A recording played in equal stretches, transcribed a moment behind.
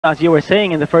As you were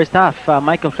saying in the first half,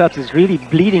 Michael Phelps is really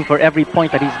bleeding for every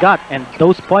point that he's got, and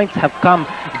those points have come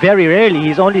very rarely.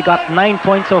 He's only got 9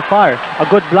 points so far. A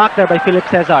good block there by Philip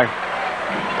Cezar.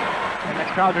 And the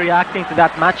crowd reacting to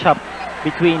that matchup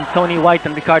between Tony White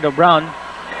and Ricardo Brown.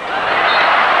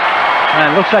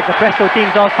 And looks like the Presto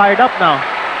team's all fired up now.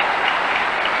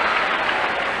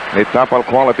 The top-out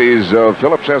qualities of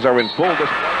Philip Cezar in full.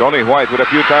 Tony White with a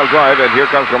futile drive, and here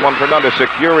comes Ramon Fernandez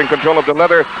securing control of the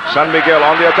leather. San Miguel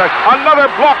on the attack. Another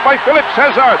block by Philip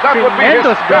Cezar. That would be his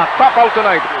fifth top-out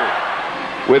tonight.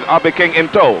 With Abby King in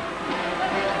tow.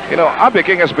 You know, Abby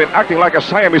King has been acting like a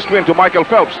Siamese twin to Michael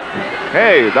Phelps.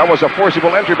 Hey, that was a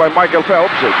forcible entry by Michael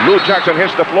Phelps. Lou Jackson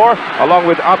hits the floor along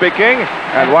with Abby King.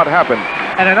 And what happened?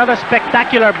 And another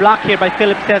spectacular block here by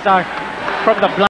Philip Cezar from the blind.